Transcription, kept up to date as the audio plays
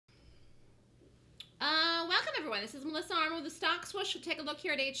everyone. This is Melissa Armo with the Stock Swoosh. We'll take a look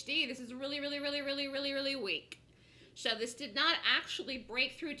here at HD. This is really weak. So this did not actually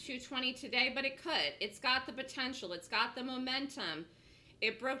break through 220 today, but it could. It's got the potential. It's got the momentum.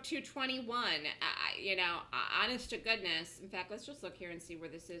 It broke 221. Honest to goodness. In fact, let's just look here and see where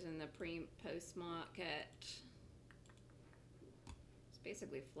this is in the pre-post market. It's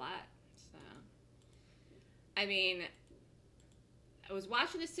basically flat. So, I mean, I was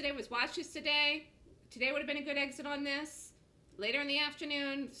watching this today. Today would have been a good exit on this. Later in the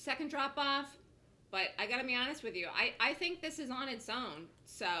afternoon, second drop off. But I got to be honest with you. I think this is on its own.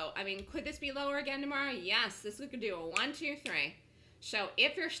 So, I mean, could this be lower again tomorrow? Yes, this could do a 1, 2, 3. So,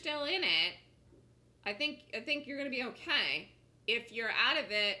 if you're still in it, I think you're going to be okay. If you're out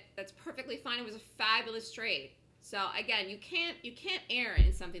of it, that's perfectly fine. It was a fabulous trade. So, again, you can't err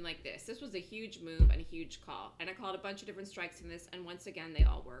in something like this. This was a huge move and a huge call. And I called a bunch of different strikes in this, and once again, they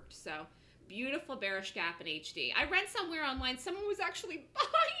all worked. So, beautiful bearish gap in HD. I read somewhere online someone was actually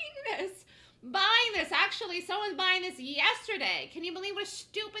buying this. Actually, someone's buying this yesterday. Can you believe what a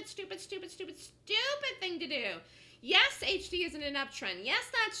stupid thing to do? Yes, HD is in an uptrend. Yes,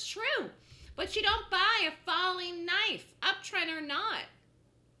 that's true. But you don't buy a falling knife, uptrend or not.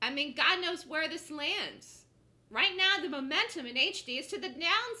 I mean, God knows where this lands. Right now, the momentum in HD is to the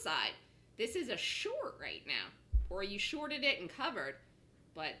downside. This is a short right now. Or you shorted it and covered.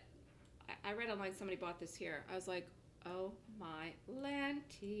 But I read online somebody bought this here. I was like, oh my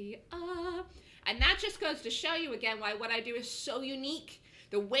Lantia. And that just goes to show you again why what I do is so unique.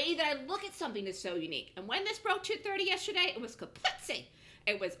 The way that I look at something is so unique. And when this broke 230 yesterday, it was kaputzi.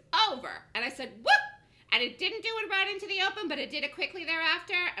 It was over. And I said, whoop! And it didn't do it right into the open, but it did it quickly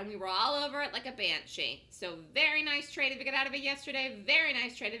thereafter, and we were all over it like a banshee. So very nice trade if you get out of it yesterday. Very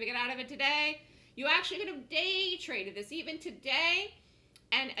nice trade if you get out of it today. You actually could have day traded this even today.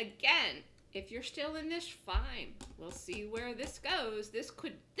 And again, if you're still in this, fine. We'll see where this goes. This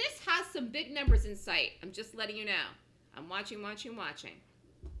has some big numbers in sight. I'm just letting you know. I'm watching.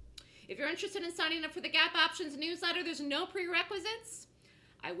 If you're interested in signing up for the Gap Options newsletter, there's no prerequisites.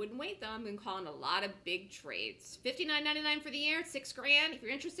 I wouldn't wait though. I'm going to call in a lot of big trades. $59.99 for the year, $6 grand. If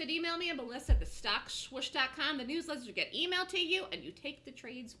you're interested, email me at melissa@thestockswoosh.com. The newsletters will get emailed to you, and you take the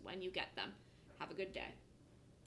trades when you get them. Have a good day.